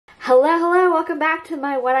Hello, welcome back to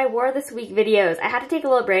my what I wore this week videos. I had to take a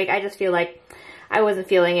little break. I just feel like I wasn't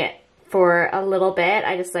feeling it for a little bit.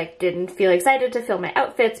 I just like didn't feel excited to film my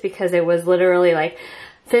outfits because it was literally like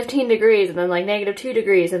 15 degrees and then like -2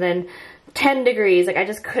 degrees and then 10 degrees. Like I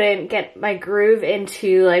just couldn't get my groove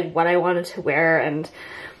into like what I wanted to wear and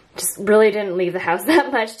just really didn't leave the house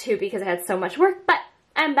that much too because I had so much work. But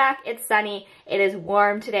I'm back, it's sunny, it is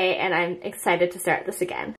warm today, and I'm excited to start this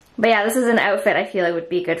again. But yeah, this is an outfit I feel like would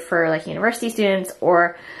be good for like university students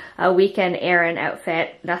or a weekend errand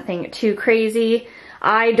outfit. Nothing too crazy.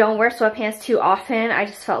 I don't wear sweatpants too often, I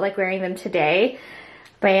just felt like wearing them today.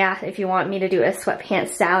 But yeah, if you want me to do a sweatpants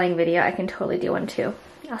styling video, I can totally do one too.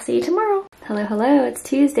 I'll see you tomorrow. Hello, it's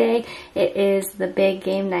Tuesday. It is the big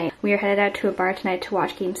game night. We are headed out to a bar tonight to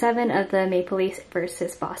watch Game 7 of the Maple Leafs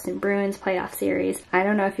versus Boston Bruins playoff series. I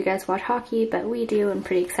don't know if you guys watch hockey, but we do. I'm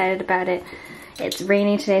pretty excited about it. It's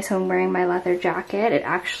raining today, so I'm wearing my leather jacket. It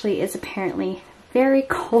actually is apparently very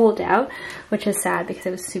cold out, which is sad because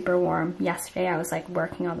it was super warm. Yesterday I was like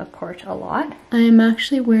working on the porch a lot. I'm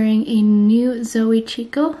actually wearing a new Zoe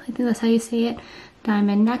Chico, I think that's how you say it,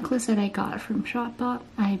 diamond necklace that I got from Shopbop.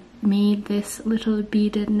 I made this little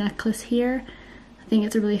beaded necklace here. I think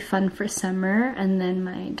it's really fun for summer, and then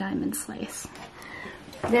my diamond slice.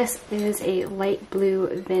 This is a light blue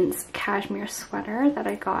Vince cashmere sweater that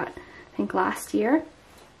I got, I think last year,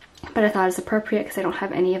 but I thought it's appropriate because I don't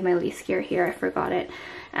have any of my Leafs gear here. I forgot it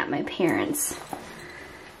at my parents'.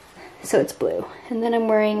 So it's blue. And then I'm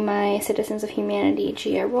wearing my Citizens of Humanity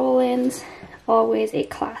Gia Rollins, always a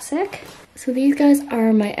classic. So these guys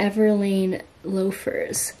are my Everlane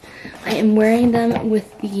loafers. I am wearing them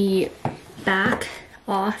with the back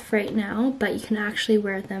off right now, but you can actually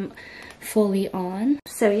wear them fully on.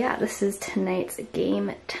 So yeah, this is tonight's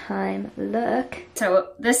game time look. So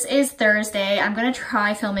this is Thursday. I'm gonna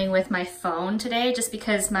try filming with my phone today just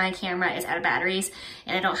because my camera is out of batteries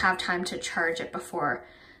and I don't have time to charge it before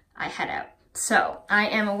I head out. So I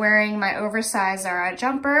am wearing my oversized Zara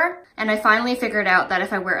jumper, and I finally figured out that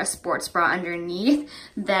if I wear a sports bra underneath,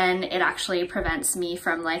 then it actually prevents me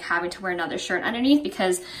from like having to wear another shirt underneath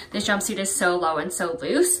because this jumpsuit is so low and so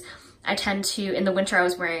loose. I tend to, in the winter I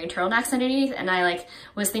was wearing turtlenecks underneath, and I like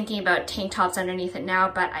was thinking about tank tops underneath it now,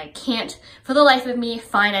 but I can't for the life of me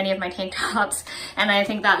find any of my tank tops. And I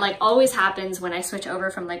think that like always happens when I switch over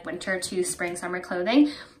from like winter to spring summer clothing.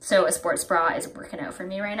 So a sports bra is working out for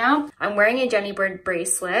me right now. I'm wearing a Jenny Bird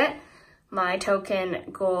bracelet, my token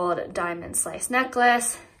gold diamond slice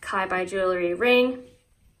necklace, Kai by Jewelry ring,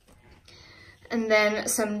 and then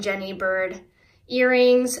some Jenny Bird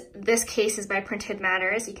earrings. This case is by Printed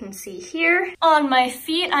Matter, as you can see here. On my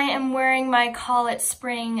feet, I am wearing my Call It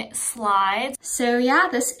Spring slides. So yeah,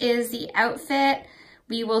 this is the outfit.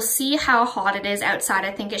 We will see how hot it is outside.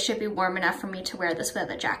 I think it should be warm enough for me to wear this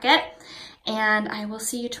leather jacket. And I will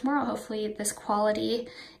see you tomorrow. Hopefully this quality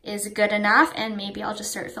is good enough, and maybe I'll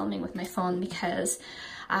just start filming with my phone because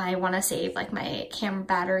I want to save like my camera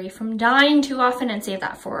battery from dying too often and save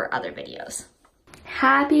that for other videos.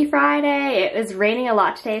 Happy Friday! It was raining a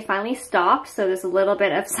lot today, finally stopped, so there's a little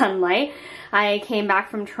bit of sunlight. I came back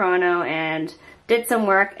from Toronto and did some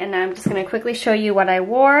work, and I'm just going to quickly show you what I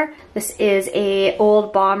wore. This is a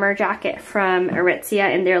old bomber jacket from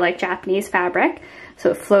Aritzia in their like Japanese fabric,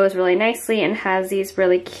 so it flows really nicely and has these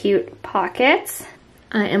really cute pockets.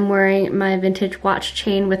 I am wearing my vintage watch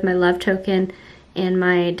chain with my love token and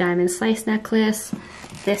my diamond slice necklace.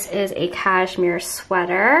 This is a cashmere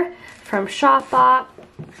sweater from Shopbop,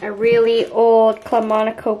 a really old Club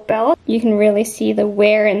Monaco belt. You can really see the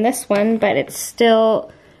wear in this one, but it's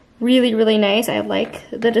still really nice. I like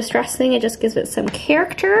the distress thing, it just gives it some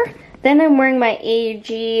character. Then I'm wearing my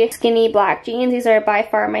AG skinny black jeans. These are by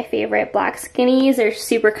far my favorite black skinnies. They're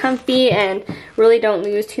super comfy and really don't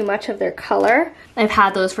lose too much of their color. I've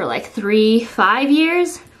had those for like 3-5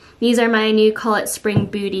 years. These are my new Call It Spring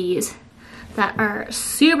Booties that are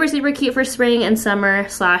super cute for spring and summer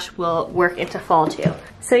 / will work into fall too.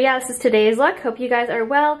 So yeah, this is today's look. Hope you guys are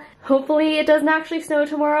well. Hopefully it doesn't actually snow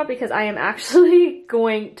tomorrow because I am actually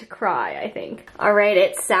going to cry, I think. All right,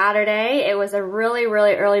 it's Saturday. It was a really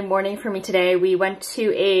early morning for me today. We went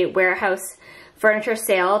to a warehouse furniture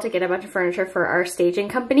sale to get a bunch of furniture for our staging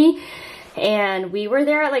company. And we were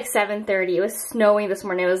there at like 7:30. It was snowing this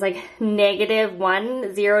morning. It was like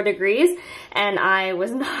 -10 degrees, and I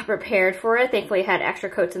was not prepared for it. Thankfully, I had extra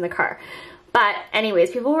coats in the car. But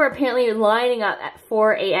anyways, people were apparently lining up at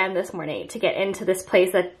 4 a.m. this morning to get into this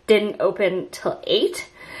place that didn't open till 8.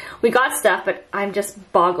 We got stuff, but I'm just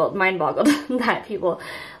mind boggled that people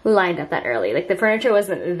lined up that early. Like the furniture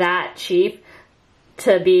wasn't that cheap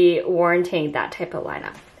to be warranting that type of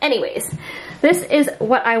lineup. Anyways, this is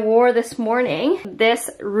what I wore this morning. This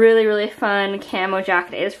really fun camo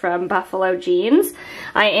jacket is from Buffalo Jeans.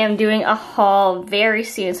 I am doing a haul very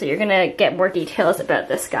soon, so you're gonna get more details about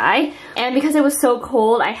this guy. And because it was so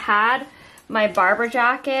cold, I had my Barber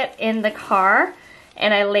jacket in the car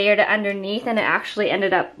and I layered it underneath, and it actually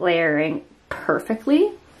ended up layering perfectly.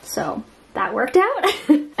 So that worked out.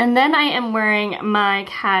 And then I am wearing my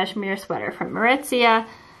Cashmere Sweater from Maritzia.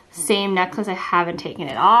 Same necklace, I haven't taken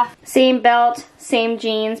it off. Same belt, same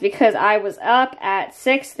jeans, because I was up at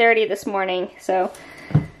 6:30 this morning. So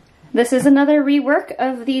this is another rework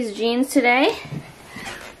of these jeans today.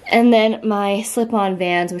 And then my slip-on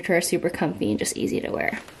Vans, which are super comfy and just easy to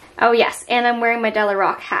wear. Oh yes, and I'm wearing my Della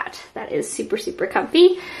Rock hat. That is super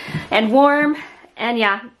comfy and warm. And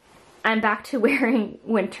yeah, I'm back to wearing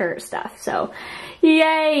winter stuff, so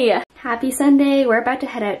yay! Happy Sunday. We're about to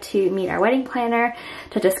head out to meet our wedding planner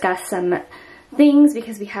to discuss some things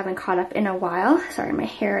because we haven't caught up in a while. Sorry, my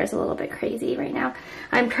hair is a little bit crazy right now.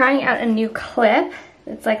 I'm trying out a new clip.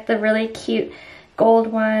 It's like the really cute gold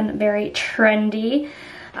one, very trendy.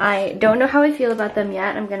 I don't know how I feel about them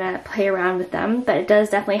yet. I'm gonna play around with them, but it does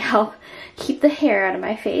definitely help keep the hair out of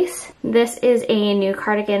my face. This is a new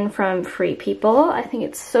cardigan from Free People. I think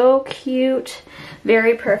it's so cute.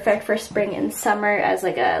 Very perfect for spring and summer as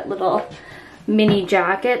like a little mini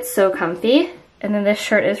jacket. So comfy. And then this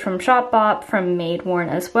shirt is from Shop Bop, from Made Worn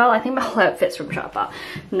as well. I think my whole outfit's from Shop Bop.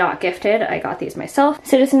 Not gifted, I got these myself.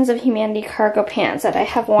 Citizens of Humanity cargo pants that I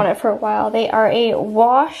have wanted for a while. They are a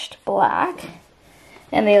washed black.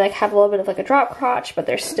 And they like have a little bit of like a drop crotch, but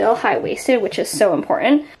they're still high-waisted, which is so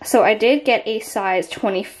important. So I did get a size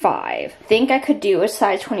 25. I think I could do a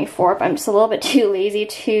size 24, but I'm just a little bit too lazy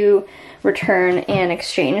to return and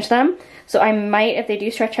exchange them. So I might, if they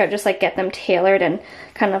do stretch out, just like get them tailored and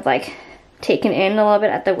kind of like taken in a little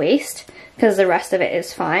bit at the waist, because the rest of it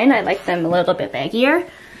is fine. I like them a little bit baggier.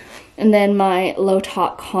 And then my low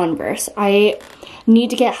top Converse. I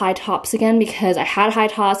need to get high tops again because I had high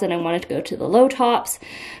tops and I wanted to go to the low tops,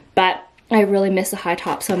 but I really miss the high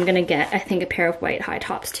tops, so I'm gonna get, I think, a pair of white high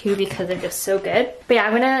tops too because they're just so good. But yeah,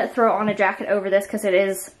 I'm gonna throw on a jacket over this because it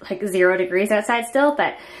is like 0 degrees outside still,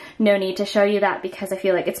 but no need to show you that because I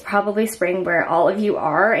feel like it's probably spring where all of you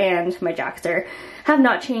are, and my jackets have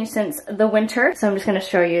not changed since the winter. So I'm just gonna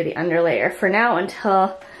show you the underlayer for now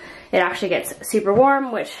until it actually gets super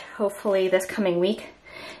warm, which hopefully this coming week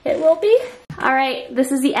it will be. All right,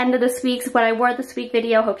 this is the end of this week's What I Wore This Week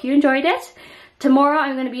video. Hope you enjoyed it. Tomorrow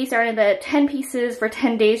I'm going to be starting the 10 pieces for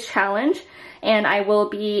 10 days challenge, and I will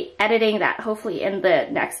be editing that hopefully in the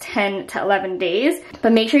next 10 to 11 days.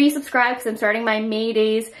 But make sure you subscribe because I'm starting my May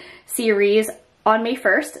Days series on May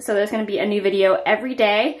 1st, so there's going to be a new video every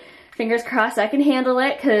day. Fingers crossed I can handle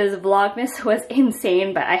it because Vlogmas was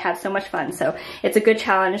insane, but I have so much fun, so it's a good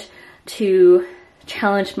challenge to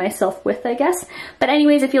challenge myself with, I guess. But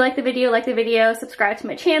anyways, if you like the video, subscribe to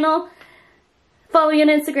my channel, follow me on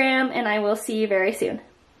Instagram, and I will see you very soon.